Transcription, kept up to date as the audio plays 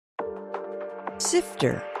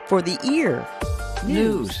Sifter for the ear.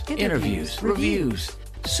 News, interviews, reviews,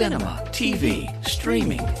 cinema, TV,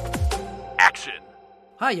 streaming. Action.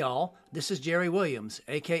 Hi, y'all. This is Jerry Williams,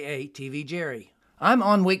 a.k.a. TV Jerry. I'm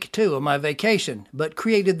on week 2 of my vacation, but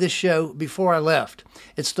created this show before I left.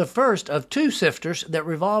 It's the first of 2 sifters that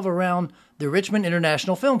revolve around the Richmond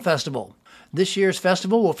International Film Festival. This year's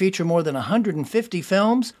festival will feature more than 150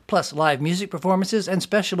 films, plus live music performances and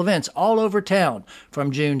special events all over town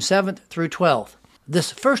from June 7th through 12th.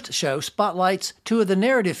 This first show spotlights 2 of the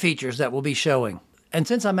narrative features that will be showing. And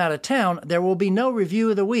since I'm out of town, there will be no review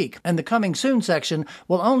of the week, and the Coming Soon section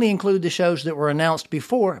will only include the shows that were announced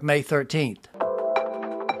before May 13th.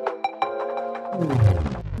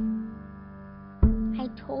 I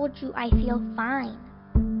told you I feel fine.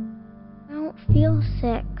 I don't feel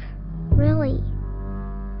sick. Really.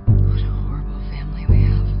 What a horrible family we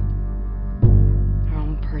have. Our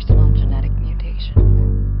own personal genetic mutation.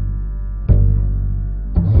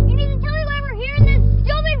 You need to tell me why we're here in this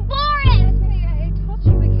stupid forest! I told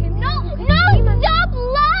you we came No, stop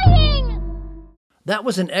lying! That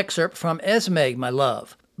was an excerpt from Esme, my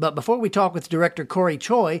love. But before we talk with director Cory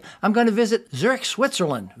Choy, I'm going to visit Zurich,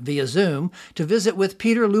 Switzerland via Zoom to visit with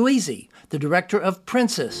Peter Luizi, the director of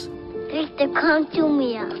Princess. Richter, komm zu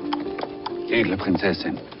mir. Edle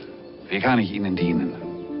Prinzessin, wie kann ich Ihnen dienen?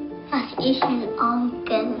 Was ist ein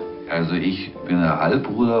Onkel? Also ich bin der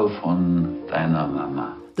Halbbruder von deiner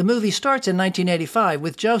Mama. The movie starts in 1985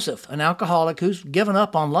 with Joseph, an alcoholic who's given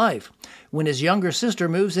up on life. When his younger sister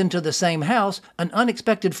moves into the same house, an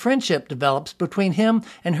unexpected friendship develops between him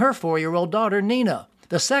and her 4-year-old daughter, Nina.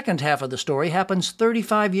 The second half of the story happens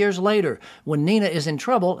 35 years later, when Nina is in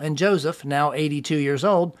trouble and Joseph, now 82 years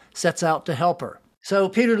old, sets out to help her. So,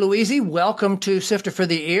 Peter Luizi, welcome to Sifter for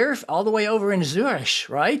the Ear, all the way over in Zurich,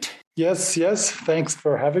 right? Yes. Thanks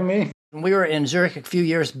for having me. We were in Zurich a few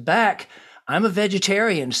years back. I'm a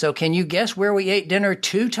vegetarian, so can you guess where we ate dinner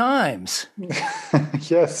 2 times?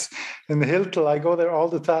 Yes, in the Hilton. I go there all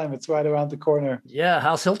the time. It's right around the corner. Yeah,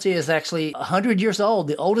 Haus Hilti is actually 100 years old,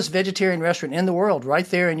 the oldest vegetarian restaurant in the world, right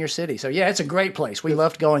there in your city. So yeah, it's a great place. We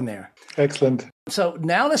loved going there. Excellent. So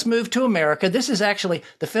now let's move to America. This is actually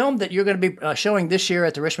the film that you're going to be showing this year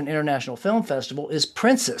at the Richmond International Film Festival is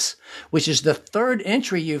Princess, which is the 3rd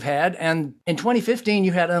entry you've had. And in 2015,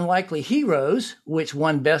 you had Unlikely Heroes, which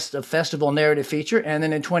won Best of Festival Narrative Feature. And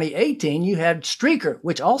then in 2018, you had Streaker,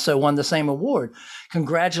 which also won the same award.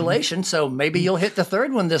 Congratulations. So maybe you'll hit the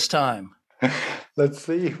 3rd one this time. Let's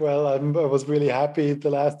see. Well, I was really happy the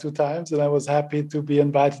last 2 times, and I was happy to be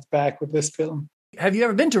invited back with this film. Have you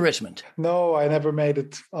ever been to Richmond? No, I never made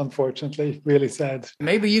it, unfortunately. Really sad.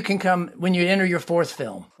 Maybe you can come when you enter your 4th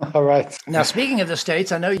film. All right. Now, speaking of the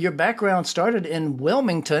States, I know your background started in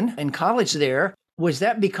Wilmington, in college there. Was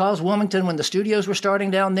that because Wilmington, when the studios were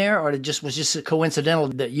starting down there, or it was just coincidental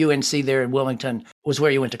that UNC there in Wilmington was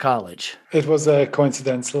where you went to college? It was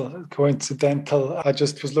coincidental. I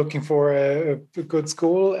just was looking for a good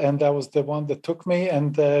school, and that was the one that took me.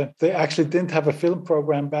 And they actually didn't have a film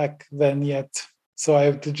program back then yet. So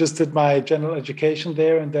I just did my general education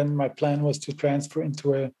there, and then my plan was to transfer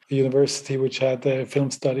into a university which had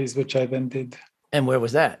film studies, which I then did. And where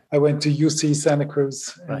was that? I went to UC Santa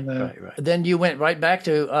Cruz. Right. Then you went right back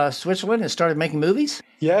to Switzerland and started making movies?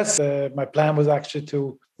 Yes. My plan was actually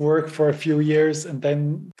to work for a few years and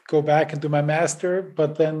then go back and do my master.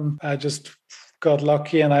 But then I just got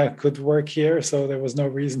lucky and I could work here. So there was no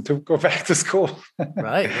reason to go back to school.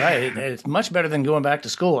 Right. It's much better than going back to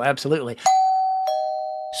school. Absolutely.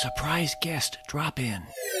 Surprise guest drop in.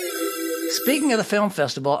 Speaking of the film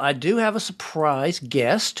festival, I do have a surprise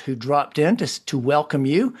guest who dropped in to welcome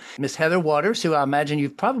you, Miss Heather Waters, who I imagine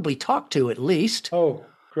you've probably talked to at least. Oh,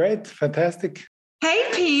 great. Fantastic. Hey,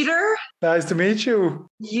 Peter. Nice to meet you.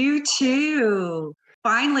 You too.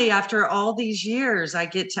 Finally, after all these years, I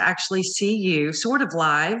get to actually see you sort of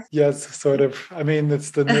live. Yes, sort of. I mean, it's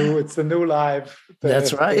the new live.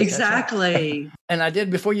 That's right. Exactly. Right. And I did,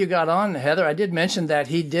 before you got on, Heather, I did mention that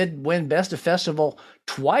he did win Best of Festival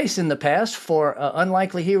twice in the past for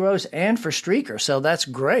Unlikely Heroes and for Streaker. So that's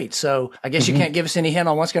great. So I guess you can't give us any hint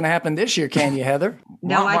on what's going to happen this year, can you, Heather?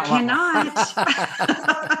 No, I cannot.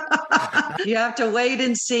 You have to wait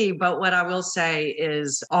and see. But what I will say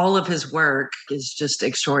is all of his work is just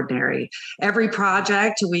extraordinary. Every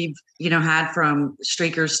project we've, had from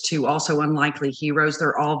Streakers to also Unlikely Heroes,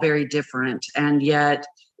 they're all very different. And yet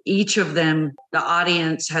each of them, the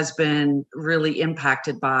audience has been really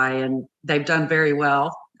impacted by, and they've done very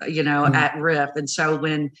well, at RIFF. And so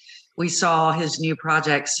when we saw his new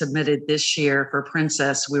project submitted this year for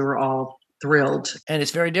Princess, we were all thrilled. And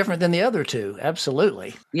it's very different than the other two.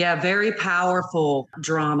 Absolutely. Yeah, very powerful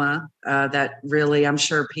drama that really, I'm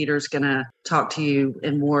sure Peter's going to talk to you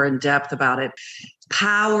in depth about it.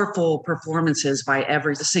 Powerful performances by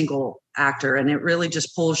every single actor. And it really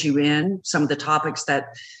just pulls you in. Some of the topics that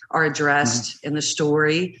are addressed in the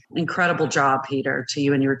story. Incredible job, Peter, to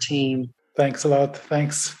you and your team. Thanks a lot.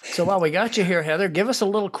 Thanks. So while we got you here, Heather, give us a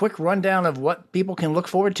little quick rundown of what people can look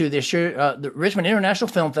forward to this year. The Richmond International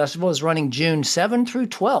Film Festival is running June 7th through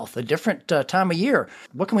 12th, a different time of year.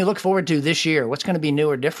 What can we look forward to this year? What's going to be new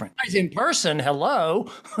or different? Guys, in person, hello.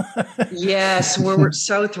 Yes, we're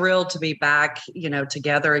so thrilled to be back,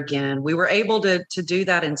 together again. We were able to do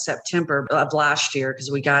that in September of last year because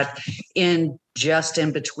we got just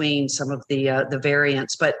in between some of the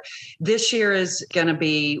variants. But this year is going to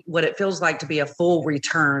be what it feels like to be a full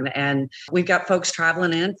return. And we've got folks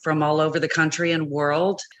traveling in from all over the country and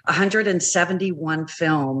world. 171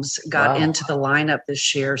 films got into the lineup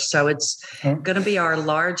this year. So it's going to be our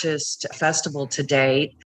largest festival to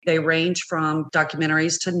date. They range from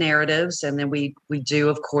documentaries to narratives. And then we do,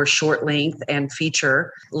 of course, short length and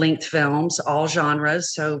feature length films, all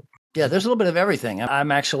genres. So yeah, there's a little bit of everything.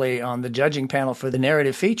 I'm actually on the judging panel for the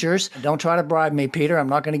narrative features. Don't try to bribe me, Peter. I'm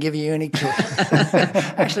not going to give you any.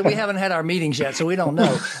 Actually, we haven't had our meetings yet, so we don't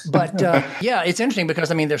know. But yeah, it's interesting because,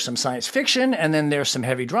 there's some science fiction, and then there's some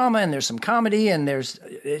heavy drama, and there's some comedy, and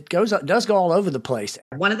it does go all over the place.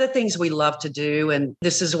 One of the things we love to do, and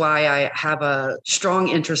this is why I have a strong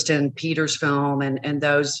interest in Peter's film and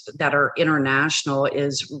those that are international,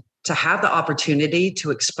 is to have the opportunity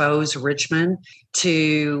to expose Richmond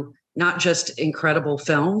to not just incredible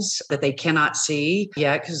films that they cannot see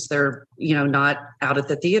yet because they're, not out at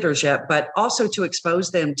the theaters yet, but also to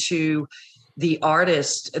expose them to the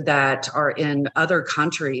artists that are in other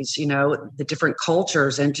countries, the different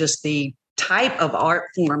cultures and just the type of art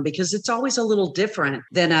form, because it's always a little different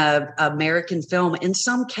than a American film in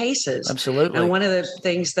some cases. Absolutely. And one of the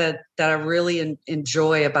things that I really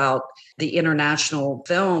enjoy about the international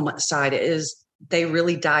film side is they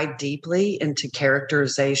really dive deeply into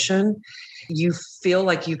characterization. You feel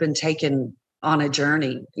like you've been taken on a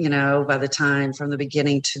journey, by the time from the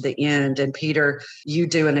beginning to the end. And Peter, you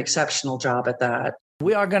do an exceptional job at that.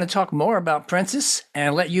 We are going to talk more about Princess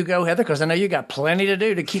and let you go, Heather, because I know you got plenty to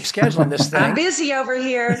do to keep scheduling this thing. I'm busy over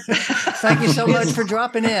here. Thank you so much for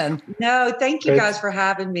dropping in. No, thank you guys for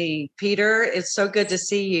having me. Peter, it's so good to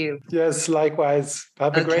see you. Yes, likewise.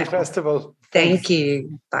 Have a great festival. Thank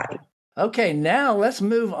you. Bye. Okay, now let's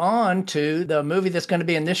move on to the movie that's going to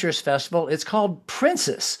be in this year's festival. It's called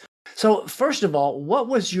Princess. So first of all, what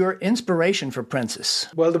was your inspiration for Princess?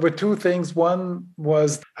 Well, there were two things. One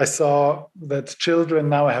was I saw that children,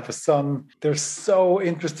 now I have a son, they're so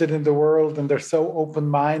interested in the world and they're so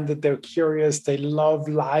open-minded, they're curious, they love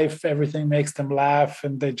life, everything makes them laugh,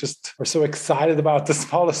 and they just are so excited about the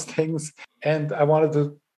smallest things. And I wanted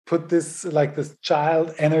to put this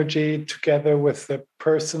child energy together with the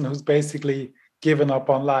person who's basically given up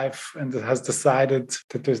on life and has decided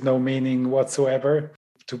that there's no meaning whatsoever,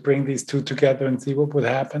 to bring these two together and see what would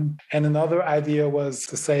happen. And another idea was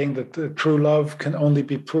the saying that the true love can only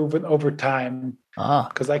be proven over time.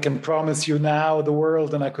 Because I can promise you now the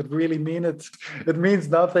world, and I could really mean it. It means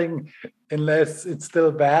nothing unless it's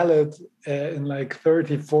still valid in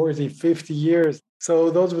 30, 40, 50 years.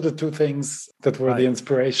 So those were the two things that were the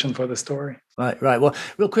inspiration for the story. Right. Well,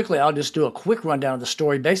 real quickly, I'll just do a quick rundown of the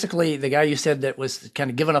story. Basically, the guy you said that was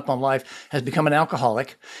kind of given up on life has become an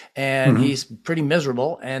alcoholic, and he's pretty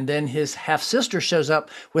miserable. And then his half-sister shows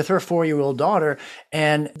up with her 4-year-old daughter,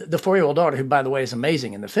 and the 4-year-old daughter, who, by the way, is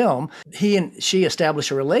amazing in the film, he and she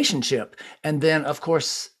establish a relationship. And then, of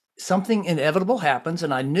course, something inevitable happens,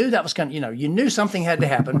 and I knew that was going to, you knew something had to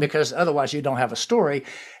happen because otherwise you don't have a story.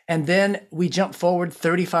 And then we jump forward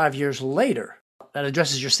 35 years later. That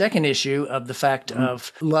addresses your second issue of the fact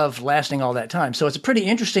of love lasting all that time. So it's a pretty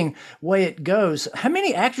interesting way it goes. How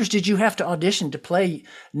many actors did you have to audition to play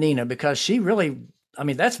Nina? Because she really,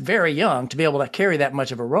 that's very young to be able to carry that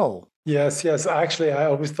much of a role. Yes. Actually, I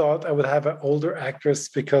always thought I would have an older actress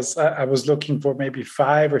because I was looking for maybe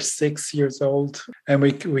 5 or 6 years old. And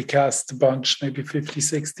we cast a bunch, maybe 50,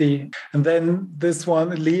 60. And then this one,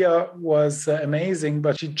 Leah, was amazing,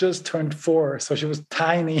 but she just turned 4. So she was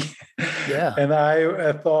tiny. Yeah. And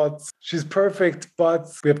I thought She's perfect, but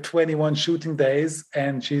we have 21 shooting days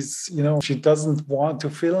and she's, she doesn't want to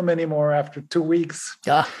film anymore after 2 weeks.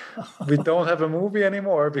 We don't have a movie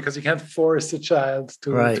anymore because you can't force a child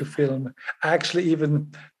to film. Actually,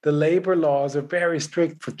 even the labor laws are very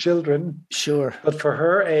strict for children. Sure. But for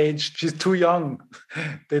her age, she's too young.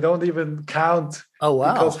 They don't even count. Oh,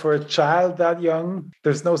 wow. Because for a child that young,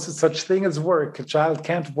 there's no such thing as work. A child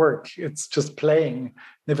can't work. It's just playing.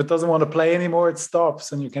 If it doesn't want to play anymore, it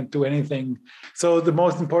stops and you can't do anything. So the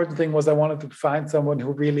most important thing was I wanted to find someone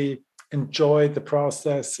who really enjoyed the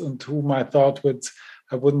process and whom I thought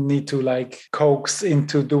I wouldn't need to coax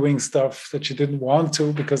into doing stuff that she didn't want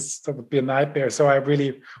to, because that would be a nightmare. So I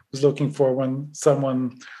really was looking for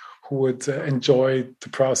someone who would enjoy the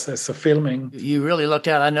process of filming. You really looked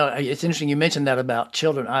out. I know it's interesting you mentioned that about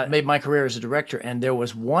children. I made my career as a director, and there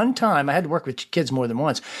was one time, I had to work with kids more than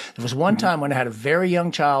once. There was one time when I had a very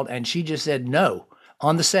young child, and she just said no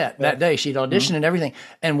on the set that day. She'd auditioned and everything,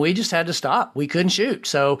 and we just had to stop. We couldn't shoot.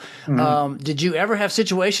 So did you ever have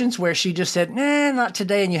situations where she just said, nah, not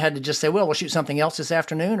today, and you had to just say, well, we'll shoot something else this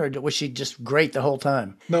afternoon, or was she just great the whole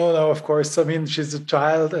time? No, of course. I mean, she's a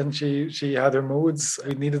child, and she had her moods.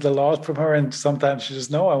 We needed a lot from her, and sometimes she just,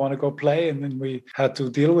 no, I want to go play, and then we had to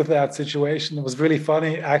deal with that situation. It was really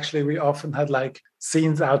funny. Actually, we often had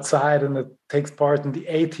scenes outside, and it takes part in the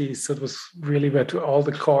 80s. So it was really where all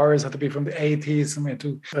the cars had to be from the 80s, and we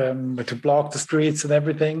had to block the streets and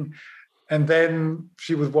everything. And then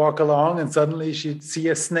she would walk along and suddenly she'd see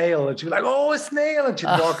a snail and she'd be like, oh, a snail. And she'd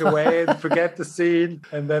walk away and forget the scene.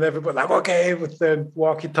 And then everybody okay, with the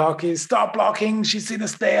walkie-talkies, stop blocking. She's seen a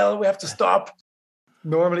snail. We have to stop.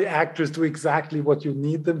 Normally actors do exactly what you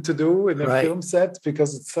need them to do in a film set,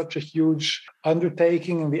 because it's such a huge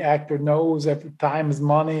undertaking and the actor knows every time is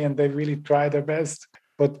money and they really try their best.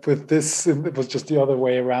 But with this, it was just the other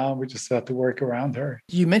way around. We just had to work around her.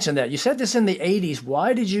 You mentioned that. You said this in the 80s.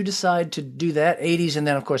 Why did you decide to do that? 80s and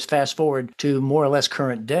then, of course, fast forward to more or less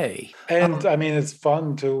current day. And I mean, it's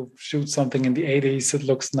fun to shoot something in the 80s. It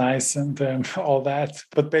looks nice and all that.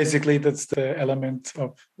 But basically, that's the element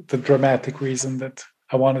of the dramatic reason that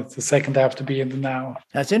I wanted the second half to be in the now.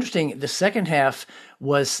 That's interesting. The second half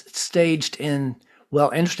was staged in...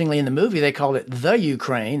 Well, interestingly, in the movie, they called it the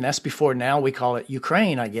Ukraine. That's before now we call it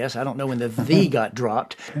Ukraine, I guess. I don't know when the got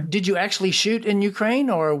dropped. Did you actually shoot in Ukraine,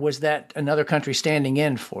 or was that another country standing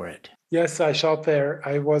in for it? Yes, I shot there.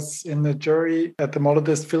 I was in the jury at the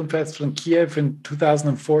Molodist Film Festival in Kiev in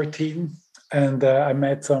 2014. And I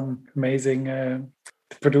met some amazing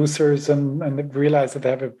producers and realized that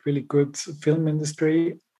they have a really good film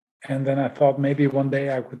industry. And then I thought maybe one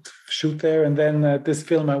day I would shoot there. And then this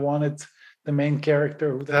film, I wanted the main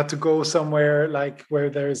character who had to go somewhere where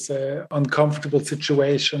there's an uncomfortable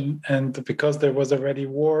situation. And because there was already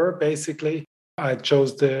war, basically, I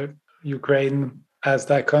chose the Ukraine as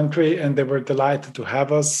that country, and they were delighted to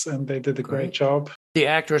have us, and they did a great job. The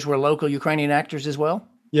actors were local Ukrainian actors as well?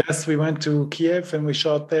 Yes, we went to Kiev and we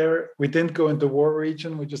shot there. We didn't go into the war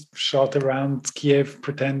region. We just shot around Kiev,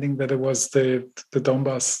 pretending that it was the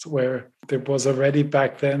Donbass, where there was already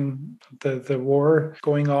back then the war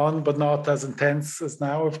going on, but not as intense as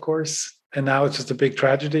now, of course. And now it's just a big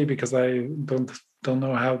tragedy because I don't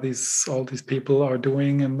know how all these people are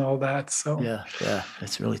doing and all that. So yeah,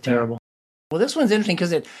 it's really terrible. Well, this one's interesting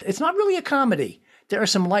because it's not really a comedy. There are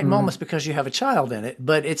some light moments because you have a child in it,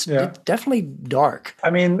 but it's definitely dark. I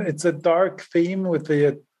mean, it's a dark theme with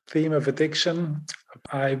the theme of addiction.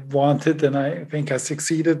 I wanted, and I think I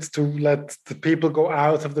succeeded, to let the people go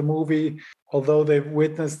out of the movie, although they've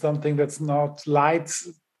witnessed something that's not light,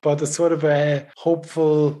 but a sort of a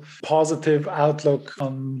hopeful, positive outlook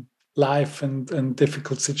on life and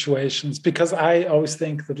difficult situations, because I always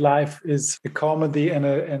think that life is a comedy and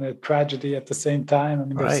a tragedy at the same time. I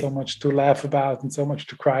mean, there's so much to laugh about and so much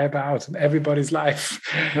to cry about in everybody's life.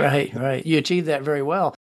 Right. You achieved that very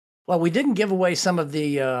well. Well, we didn't give away some of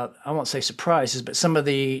the, I won't say surprises, but some of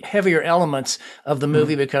the heavier elements of the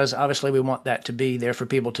movie because obviously we want that to be there for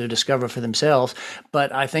people to discover for themselves.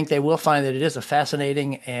 But I think they will find that it is a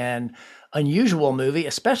fascinating and unusual movie,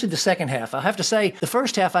 especially the second half. I have to say, the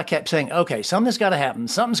first half I kept saying, okay, something's got to happen.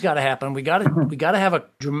 Something's got to happen. We got to have a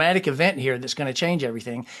dramatic event here that's going to change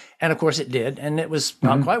everything. And of course it did. And it was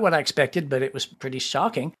not quite what I expected, but it was pretty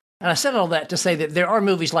shocking. And I said all that to say that there are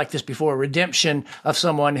movies like this before, redemption of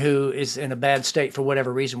someone who is in a bad state for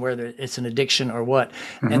whatever reason, whether it's an addiction or what,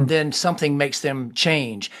 and then something makes them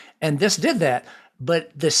change. And this did that.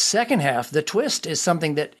 But the second half, the twist, is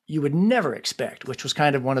something that you would never expect, which was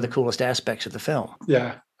kind of one of the coolest aspects of the film.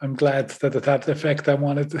 Yeah, I'm glad that it had the effect I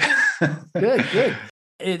wanted. Good.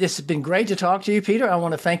 This has been great to talk to you, Peter. I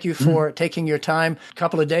want to thank you for taking your time a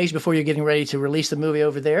couple of days before you're getting ready to release the movie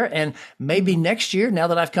over there. And maybe next year, now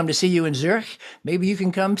that I've come to see you in Zurich, maybe you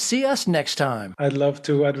can come see us next time. I'd love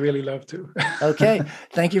to. I'd really love to. Okay.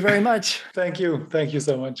 Thank you very much. Thank you. Thank you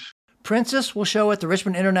so much. Princess will show at the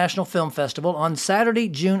Richmond International Film Festival on Saturday,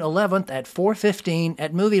 June 11th at 4:15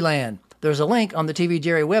 at Movieland. There's a link on the TV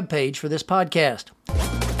Jerry webpage for this podcast.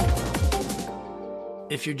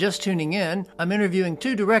 If you're just tuning in, I'm interviewing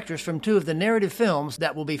two directors from two of the narrative films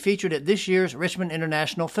that will be featured at this year's Richmond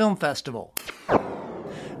International Film Festival.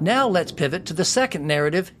 Now let's pivot to the second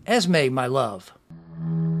narrative, Esme, My Love.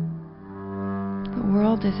 The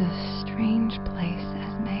world is a strange place,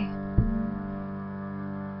 Esme.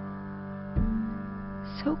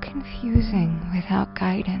 So confusing without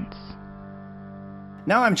guidance.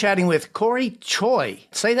 Now I'm chatting with Cory Choy.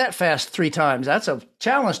 Say that fast 3 times. That's a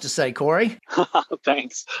challenge to say, Cory.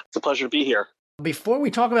 Thanks. It's a pleasure to be here. Before we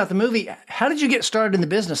talk about the movie, how did you get started in the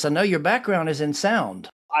business? I know your background is in sound.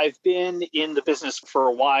 I've been in the business for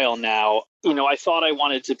a while now. I thought I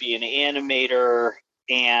wanted to be an animator,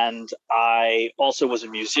 and I also was a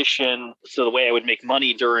musician. So the way I would make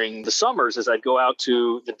money during the summers is I'd go out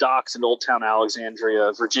to the docks in Old Town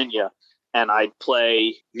Alexandria, Virginia, and I'd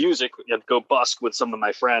play music. I'd go busk with some of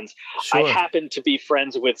my friends. Sure. I happened to be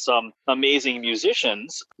friends with some amazing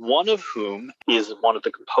musicians, one of whom is one of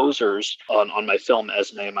the composers on my film,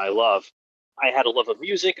 Esme, My Love. I had a love of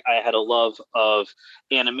music. I had a love of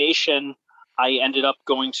animation. I ended up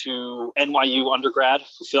going to NYU undergrad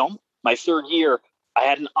for film. My third year, I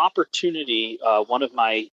had an opportunity. One of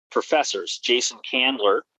my professors, Jason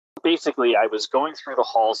Candler, basically, I was going through the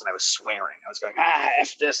halls and I was swearing. I was going,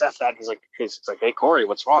 F this, F that. He's like, hey, Cory,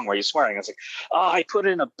 what's wrong? Why are you swearing? I was like, I put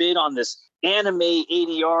in a bid on this anime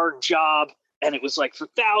ADR job, and it was like for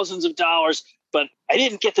thousands of dollars, but I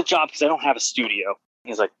didn't get the job because I don't have a studio.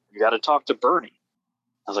 He's like, you got to talk to Bernie.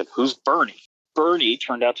 I was like, who's Bernie? Bernie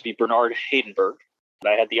turned out to be Bernard Haydenberg.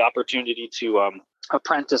 I had the opportunity to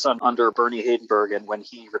apprentice under Bernie Haydenberg, and when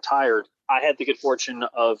he retired, I had the good fortune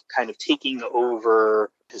of kind of taking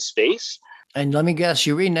over his space. And let me guess,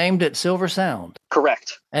 you renamed it Silver Sound.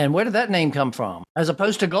 Correct. And where did that name come from, as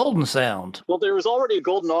opposed to Golden Sound? Well, there was already a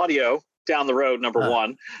Golden Audio down the road, number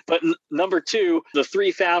one. But number two, the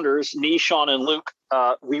 3 founders, me, Sean, and Luke,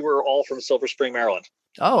 we were all from Silver Spring, Maryland.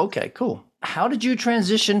 Oh, okay, cool. How did you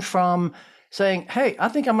transition from saying, hey, I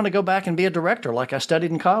think I'm going to go back and be a director like I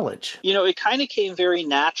studied in college? It kind of came very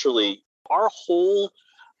naturally. Our whole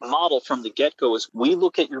model from the get-go is we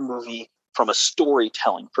look at your movie from a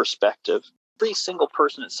storytelling perspective. Every single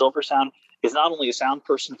person at Silver Sound is not only a sound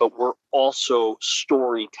person, but we're also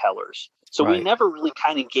storytellers. So we never really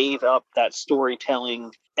kind of gave up that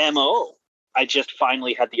storytelling MO. I just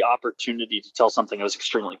finally had the opportunity to tell something I was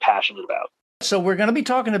extremely passionate about. So we're going to be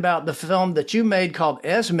talking about the film that you made called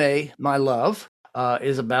Esme, My Love.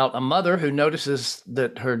 Is about a mother who notices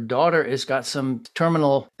that her daughter has got some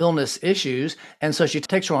terminal illness issues, and so she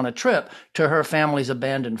takes her on a trip to her family's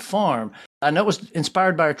abandoned farm. I know it was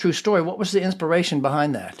inspired by a true story. What was the inspiration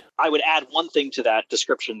behind that? I would add one thing to that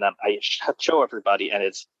description that I show everybody, and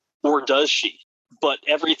it's, or does she? But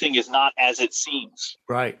everything is not as it seems.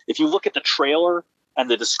 Right. If you look at the trailer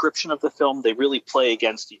and the description of the film, they really play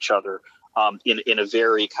against each other in a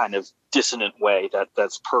very kind of dissonant way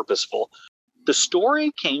that's purposeful. The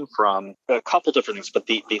story came from a couple different things, but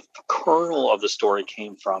the kernel of the story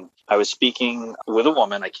came from, I was speaking with a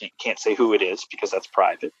woman, I can't say who it is because that's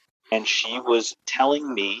private, and she was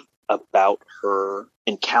telling me about her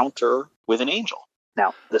encounter with an angel.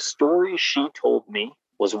 Now, the story she told me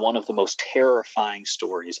was one of the most terrifying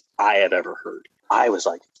stories I have ever heard. I was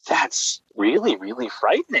like, that's really, really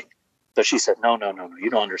frightening. So she said, no,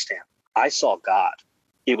 you don't understand. I saw God.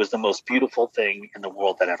 It was the most beautiful thing in the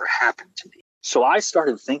world that ever happened to me. So I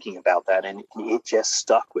started thinking about that, and it just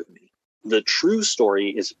stuck with me. The true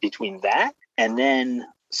story is between that, and then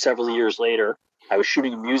several years later, I was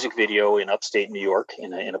shooting a music video in upstate New York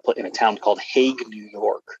in a town called Hague, New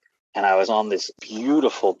York. And I was on this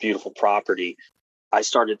beautiful, beautiful property. I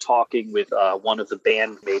started talking with one of the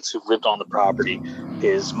bandmates who lived on the property,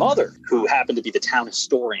 his mother, who happened to be the town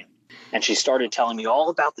historian. And she started telling me all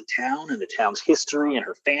about the town and the town's history and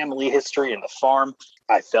her family history and the farm.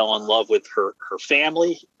 I fell in love with her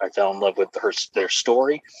family. I fell in love with their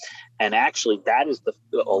story. And actually, that is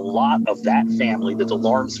a lot of that family, the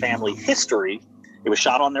DeLorme's family history. It was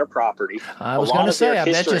shot on their property. I was going to say, I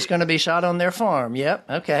bet you it's going to be shot on their farm. Yep.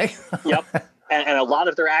 Okay. Yep. And a lot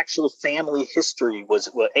of their actual family history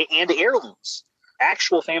and heirlooms,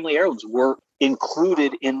 actual family heirlooms were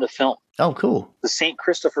included in the film. Oh, cool. The St.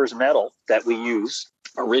 Christopher's medal that we use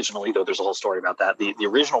originally, though there's a whole story about that, the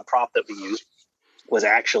original prop that we used was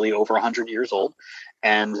actually over 100 years old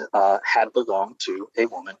and had belonged to a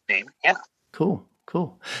woman named Hannah. Cool.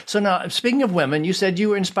 So now, speaking of women, you said you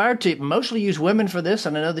were inspired to mostly use women for this,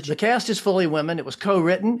 and I know that the cast is fully women. It was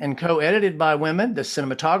co-written and co-edited by women. The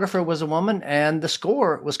cinematographer was a woman, and the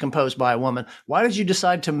score was composed by a woman. Why did you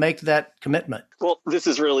decide to make that commitment? Well, this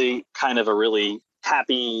is really kind of a really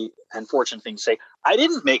happy and fortunate thing to say. I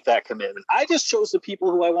didn't make that commitment. I just chose the people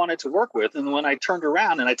who I wanted to work with, and when I turned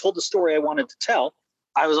around and I told the story I wanted to tell,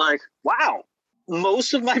 I was like, wow,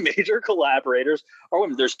 most of my major collaborators are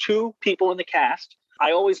women. There's 2 people in the cast.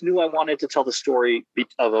 I always knew I wanted to tell the story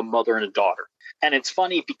of a mother and a daughter. And it's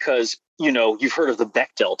funny because, you've heard of the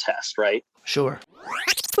Bechdel test, right? Sure.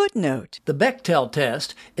 Footnote. The Bechdel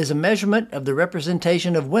test is a measurement of the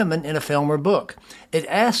representation of women in a film or book. It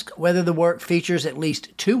asks whether the work features at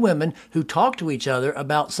least 2 women who talk to each other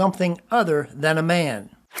about something other than a man.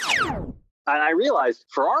 And I realized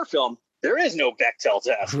for our film, there is no Bechdel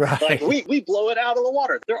test. Right. Like we blow it out of the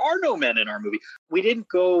water. There are no men in our movie. We didn't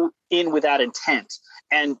go in with that intent.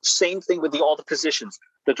 And same thing with all the positions.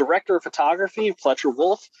 The director of photography, Fletcher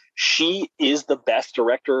Wolf, she is the best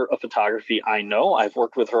director of photography I know. I've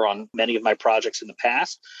worked with her on many of my projects in the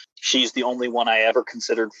past. She's the only one I ever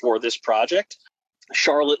considered for this project.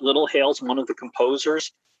 Charlotte Littlehale's one of the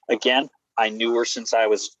composers. Again, I knew her since I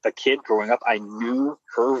was a kid growing up. I knew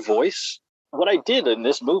her voice. What I did in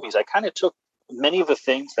this movie is I kind of took many of the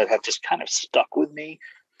things that have just kind of stuck with me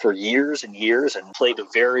for years and years and played a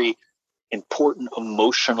very important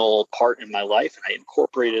emotional part in my life, and I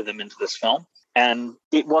incorporated them into this film. And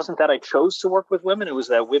it wasn't that I chose to work with women. It was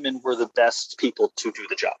that women were the best people to do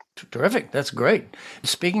the job. Terrific. That's great.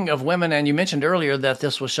 Speaking of women, and you mentioned earlier that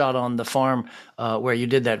this was shot on the farm where you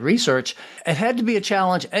did that research. It had to be a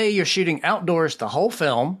challenge. A, you're shooting outdoors the whole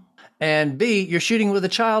film. And B, you're shooting with a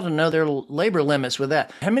child and know there are labor limits with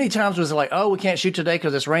that. How many times was it like, oh, we can't shoot today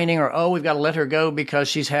because it's raining, or oh, we've got to let her go because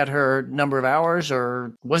she's had her number of hours,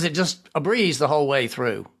 or was it just a breeze the whole way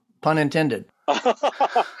through? Pun intended.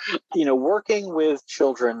 Working with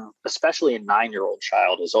children, especially a 9-year-old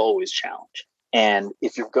child, is always challenging. And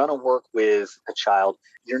if you're going to work with a child,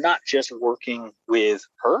 you're not just working with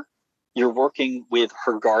her, you're working with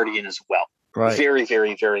her guardian as well. Right. Very,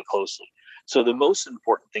 very, very closely. So the most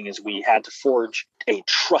important thing is we had to forge a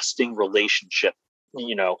trusting relationship.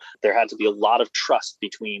 There had to be a lot of trust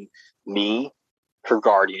between me, her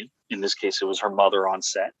guardian, in this case, it was her mother on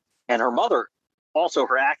set, and her mother, also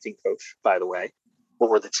her acting coach, by the way. What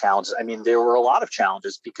were the challenges? I mean, there were a lot of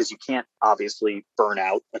challenges because you can't obviously burn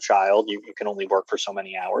out a child. You can only work for so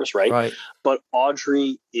many hours, right? Right. But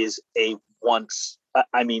Audrey is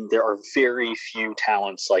there are very few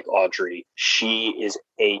talents like Audrey. She is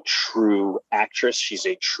a true actress. She's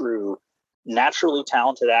a true naturally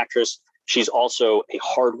talented actress. She's also a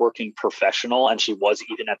hardworking professional, and she was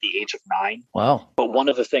even at the age of 9. Wow. But one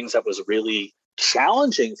of the things that was really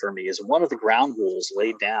challenging for me is one of the ground rules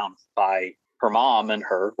laid down by her mom and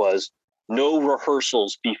her was no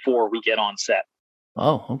rehearsals before we get on set.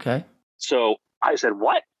 Oh, okay. So I said,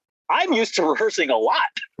 what? I'm used to rehearsing a lot.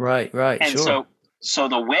 Right, And sure. So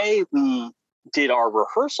the way we did our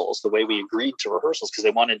rehearsals, the way we agreed to rehearsals, because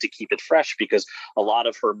they wanted to keep it fresh, because a lot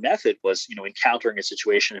of her method was, encountering a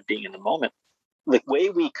situation and being in the moment. The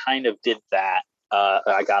way we kind of did that,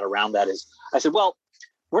 I got around that is I said, well,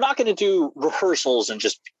 we're not going to do rehearsals and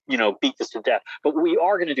just, beat this to death. But what we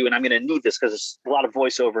are going to do, and I'm going to need this because there's a lot of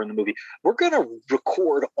voiceover in the movie, we're going to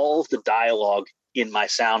record all of the dialogue in my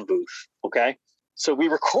sound booth. Okay. So we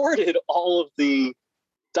recorded all of the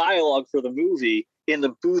dialogue for the movie in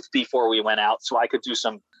the booth before we went out, so I could do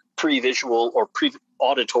some pre-visual or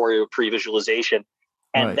auditory or pre-visualization.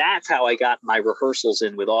 And Right. That's how I got my rehearsals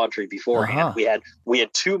in with Audrey beforehand. Uh-huh. We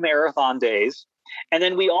had 2 marathon days. And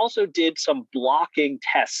then we also did some blocking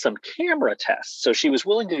tests, some camera tests. So she was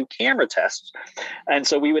willing to do camera tests. And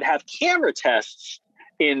so we would have camera tests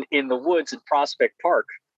in the woods in Prospect Park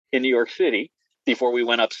in New York City before we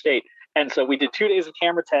went upstate. And so we did 2 days of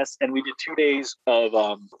camera tests and we did 2 days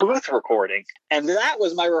of booth recording. And that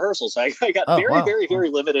was my rehearsal. So I got very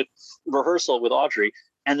limited rehearsal with Audrey.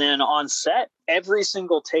 And then on set, every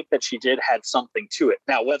single take that she did had something to it.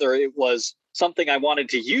 Now, whether it was something I wanted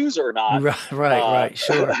to use or not, Right,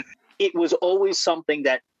 sure. it was always something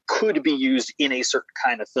that could be used in a certain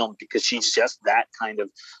kind of film because she's just that kind of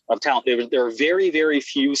talent. There are very, very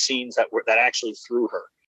few scenes that actually threw her.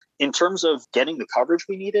 In terms of getting the coverage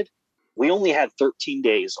we needed, we only had 13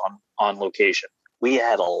 days on location. We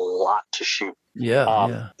had a lot to shoot.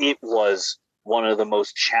 Yeah. It was one of the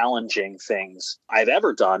most challenging things I've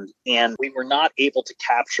ever done. And we were not able to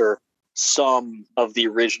capture some of the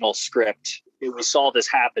original script. We saw this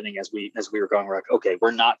happening as we were going. We're like, okay,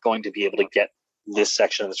 we're not going to be able to get this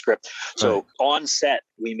section of the script. So on set,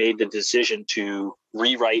 we made the decision to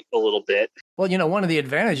rewrite a little bit. Well, one of the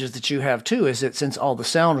advantages that you have too is that since all the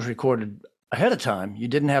sound was recorded ahead of time, you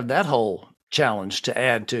didn't have that whole challenge to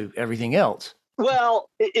add to everything else. Well,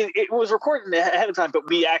 it was recorded ahead of time, but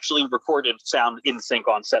we actually recorded sound in sync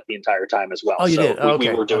on set the entire time as well. Oh, you did? We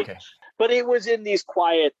were doing, but it was in these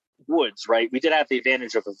quiet woods, right? We did have the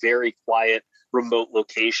advantage of a very quiet, remote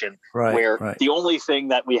location where the only thing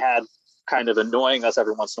that we had kind of annoying us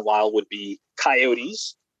every once in a while would be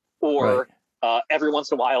coyotes or every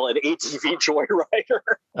once in a while an ATV joyrider.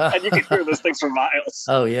 And you can hear those things for miles.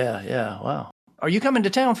 Oh, yeah. Wow. Are you coming to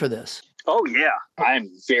town for this? Oh, yeah.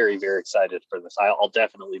 I'm very, very excited for this. I'll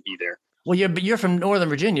definitely be there. Well, you're from Northern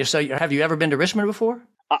Virginia, so have you ever been to Richmond before?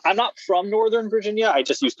 I'm not from Northern Virginia. I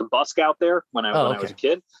just used to busk out there when I was a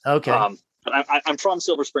kid. Okay. I'm from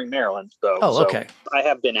Silver Spring, Maryland, though. Oh, okay. So I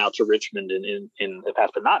have been out to Richmond in the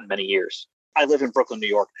past, but not in many years. I live in Brooklyn, New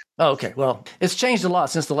York. Oh, okay. Well, it's changed a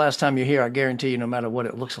lot since the last time you're here, I guarantee you, no matter what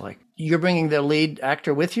it looks like. You're bringing the lead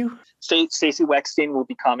actor with you? Stacey Weckstein will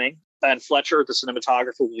be coming. And Fletcher, the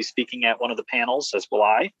cinematographer, will be speaking at one of the panels, as will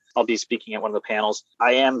I. I'll be speaking at one of the panels.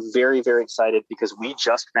 I am very, very excited because we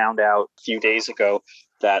just found out a few days ago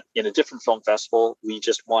that in a different film festival, we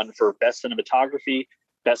just won for Best Cinematography,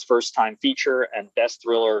 Best First Time Feature, and Best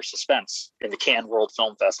Thriller Suspense in the Cannes World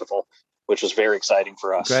Film Festival, which was very exciting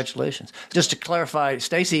for us. Congratulations. Just to clarify,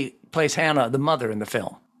 Stacey plays Hannah, the mother in the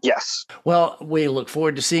film. Yes. Well, we look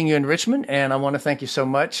forward to seeing you in Richmond, and I want to thank you so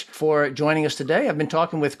much for joining us today. I've been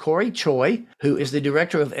talking with Cory Choy, who is the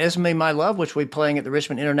director of Esme, My Love, which we're playing at the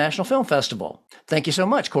Richmond International Film Festival. Thank you so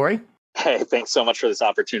much, Cory. Hey, thanks so much for this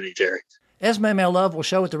opportunity, Jerry. Esme, My Love will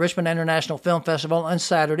show at the Richmond International Film Festival on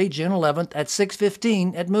Saturday, June 11th at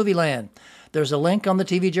 6:15 at Movieland. There's a link on the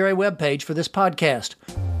TV Jerry webpage for this podcast.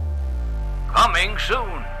 Coming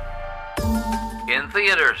soon. In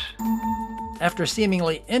theaters. After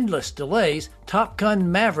seemingly endless delays, Top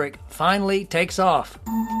Gun Maverick finally takes off.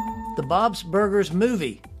 The Bob's Burgers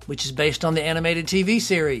movie, which is based on the animated TV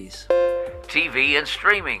series. TV and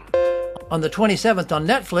streaming. On the 27th on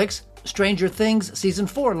Netflix, Stranger Things Season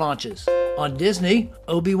 4 launches. On Disney,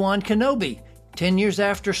 Obi-Wan Kenobi. 10 years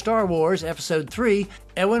after Star Wars Episode 3,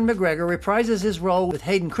 Ewan McGregor reprises his role with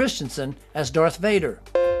Hayden Christensen as Darth Vader.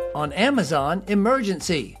 On Amazon,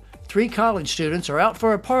 Emergency. 3 college students are out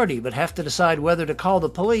for a party but have to decide whether to call the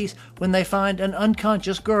police when they find an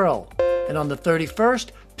unconscious girl. And on the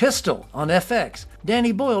 31st, Pistol on FX.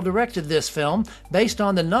 Danny Boyle directed this film based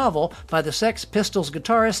on the novel by the Sex Pistols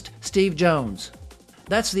guitarist Steve Jones.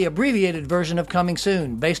 That's the abbreviated version of Coming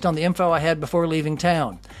Soon, based on the info I had before leaving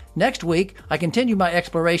town. Next week, I continue my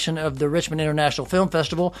exploration of the Richmond International Film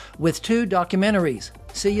Festival with 2 documentaries.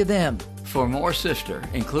 See you then. For more Sister,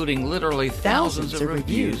 including literally thousands of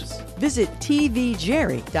reviews, visit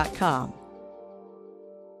tvjerry.com.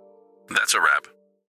 That's a wrap.